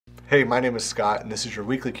Hey, my name is Scott, and this is your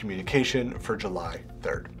weekly communication for July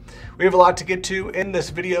 3rd. We have a lot to get to in this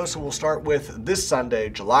video, so we'll start with this Sunday,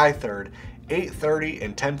 July 3rd. 8:30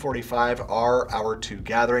 and 10:45 are our two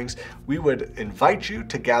gatherings. We would invite you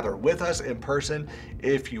to gather with us in person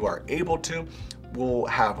if you are able to. We'll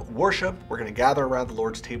have worship. We're going to gather around the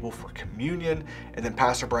Lord's table for communion, and then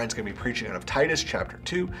Pastor Brian's going to be preaching out of Titus chapter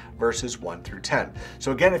 2, verses 1 through 10.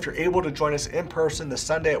 So again, if you're able to join us in person this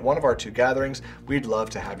Sunday at one of our two gatherings, we'd love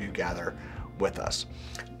to have you gather with us.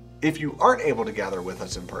 If you aren't able to gather with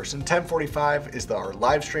us in person, 10:45 is our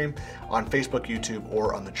live stream on Facebook, YouTube,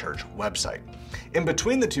 or on the church website. In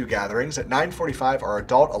between the two gatherings at 9:45, our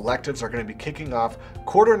adult electives are going to be kicking off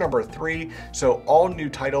quarter number 3. So all new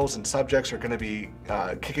titles and subjects are going to be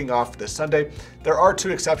kicking off this Sunday. There are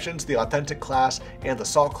two exceptions. The authentic class and the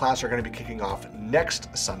SALT class are going to be kicking off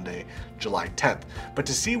next Sunday, July 10th. But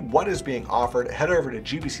to see what is being offered, head over to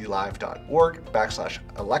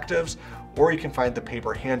gbclive.org/electives, or you can find the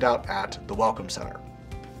paper handout at the Welcome Center.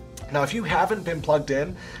 Now, if you haven't been plugged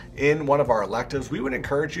in one of our electives, we would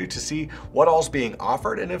encourage you to see what all's being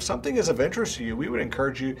offered, and if something is of interest to you, we would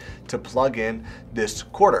encourage you to plug in this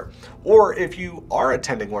quarter. Or if you are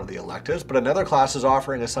attending one of the electives, but another class is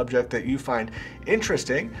offering a subject that you find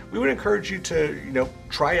interesting, we would encourage you to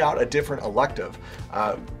try out a different elective.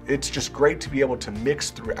 It's just great to be able to mix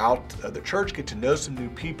throughout the church, get to know some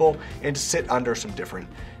new people, and to sit under some different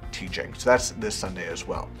teaching. So that's this Sunday as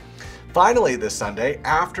well. Finally, this Sunday,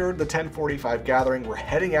 after the 10:45 gathering, we're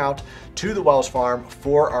heading out to the Wells Farm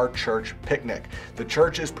for our church picnic. The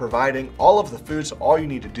church is providing all of the food, so all you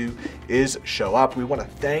need to do is show up. We want to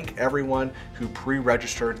thank everyone who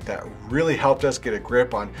pre-registered. That really helped us get a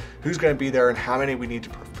grip on who's going to be there and how many we need to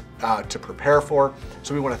prepare for.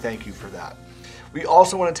 So we want to thank you for that. We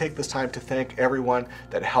also want to take this time to thank everyone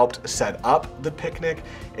that helped set up the picnic,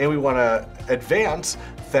 and we want to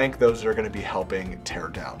thank those that are going to be helping tear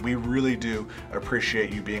down. We really do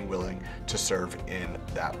appreciate you being willing to serve in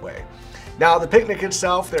that way. Now, the picnic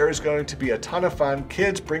itself, there is going to be a ton of fun.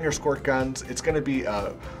 Kids, bring your squirt guns. It's going to be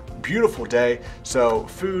a beautiful day. So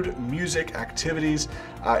food, music, activities,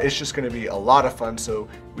 it's just going to be a lot of fun. So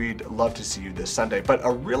we'd love to see you this Sunday. But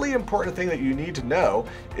a really important thing that you need to know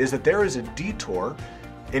is that there is a detour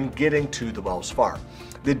in getting to the Wells Farm.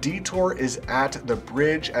 The detour is at the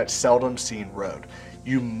bridge at Seldom Seen Road.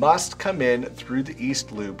 You must come in through the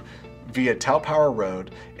East Loop via Telpower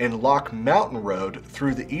Road and Lock Mountain Road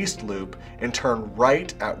through the East Loop and turn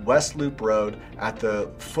right at West Loop Road at the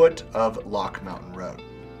foot of Lock Mountain Road.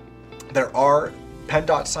 There are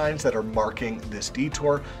PennDOT signs that are marking this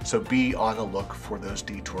detour, so be on the look for those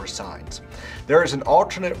detour signs. There is an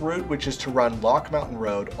alternate route, which is to run Lock Mountain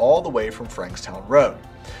Road all the way from Frankstown Road.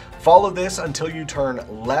 Follow this until you turn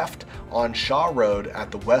left on Shaw Road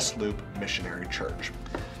at the West Loop Missionary Church.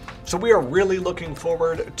 So we are really looking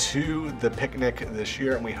forward to the picnic this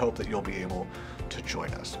year, and we hope that you'll be able to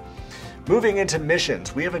join us. Moving into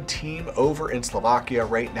missions, we have a team over in Slovakia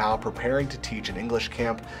right now preparing to teach an English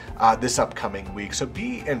camp this upcoming week. So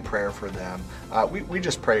be in prayer for them. We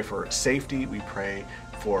just pray for safety. We pray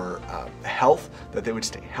for health, that they would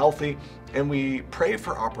stay healthy. And we pray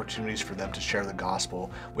for opportunities for them to share the gospel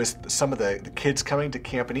with some of the kids coming to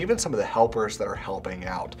camp and even some of the helpers that are helping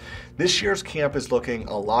out. This year's camp is looking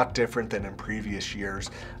a lot different than in previous years.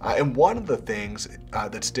 And one of the things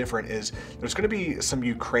that's different is there's going to be some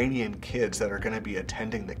Ukrainian kids that are going to be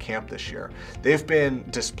attending the camp this year. They've been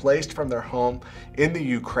displaced from their home in the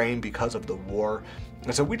Ukraine because of the war.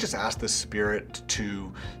 And so we just ask the Spirit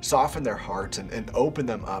to soften their hearts and open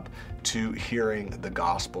them up to hearing the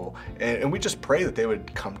gospel. And we just pray that they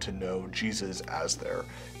would come to know Jesus as their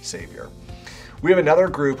Savior. We have another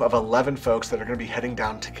group of 11 folks that are going to be heading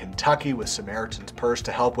down to Kentucky with Samaritan's Purse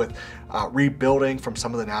to help with rebuilding from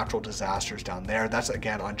some of the natural disasters down there. That's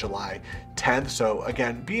again on July 10th. So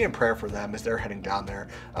again, be in prayer for them as they're heading down there.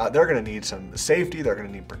 They're going to need some safety. They're going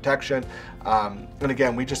to need protection. And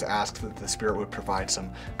again, we just ask that the Spirit would provide some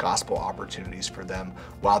gospel opportunities for them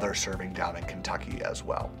while they're serving down in Kentucky as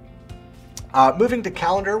well. Moving to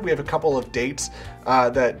calendar, we have a couple of dates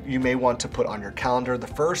that you may want to put on your calendar. The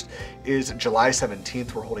first is July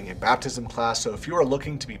 17th. We're holding a baptism class. So if you are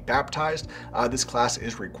looking to be baptized, this class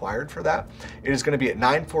is required for that. It is going to be at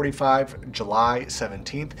 9:45, July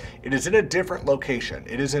 17th. It is in a different location.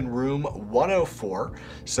 It is in room 104.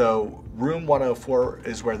 So room 104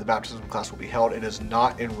 is where the baptism class will be held. It is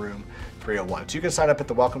not in room 301. So you can sign up at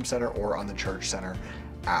the Welcome Center or on the Church Center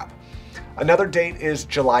app. Another date is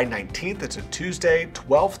July 19th. It's a Tuesday,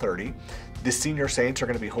 12:30. The Senior Saints are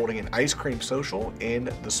going to be holding an ice cream social in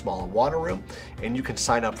the Small Awana Room, and you can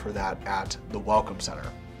sign up for that at the Welcome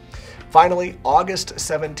Center. Finally, August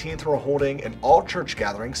 17th, we're holding an all-church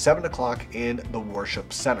gathering, 7 o'clock in the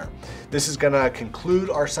Worship Center. This is going to conclude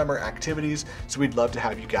our summer activities, so we'd love to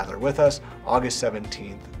have you gather with us August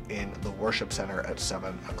 17th in the Worship Center at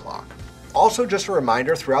 7 o'clock. Also, just a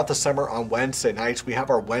reminder, throughout the summer on Wednesday nights, we have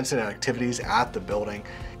our Wednesday night activities at the building.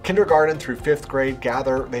 Kindergarten through 5th grade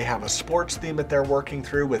gather. They have a sports theme that they're working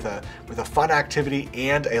through with a fun activity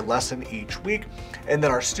and a lesson each week. And then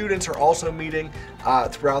our students are also meeting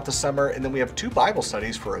throughout the summer. And then we have 2 Bible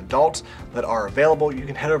studies for adults that are available. You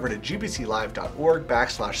can head over to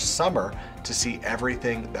gbclive.org/summer to see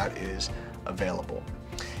everything that is available.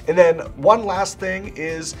 And then one last thing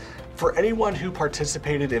is, for anyone who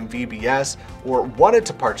participated in VBS or wanted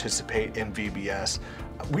to participate in VBS,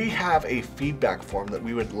 we have a feedback form that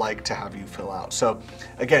we would like to have you fill out. So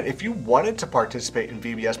again, if you wanted to participate in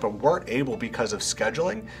VBS but weren't able because of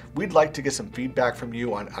scheduling, we'd like to get some feedback from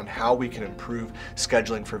you on how we can improve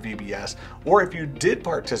scheduling for VBS. Or if you did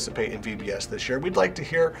participate in VBS this year, we'd like to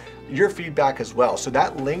hear your feedback as well. So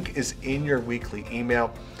that link is in your weekly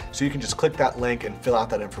email. So you can just click that link and fill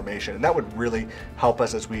out that information. And that would really help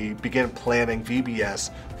us as we begin planning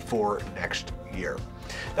VBS for next year.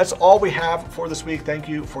 That's all we have for this week. Thank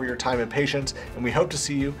you for your time and patience, and we hope to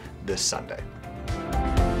see you this Sunday.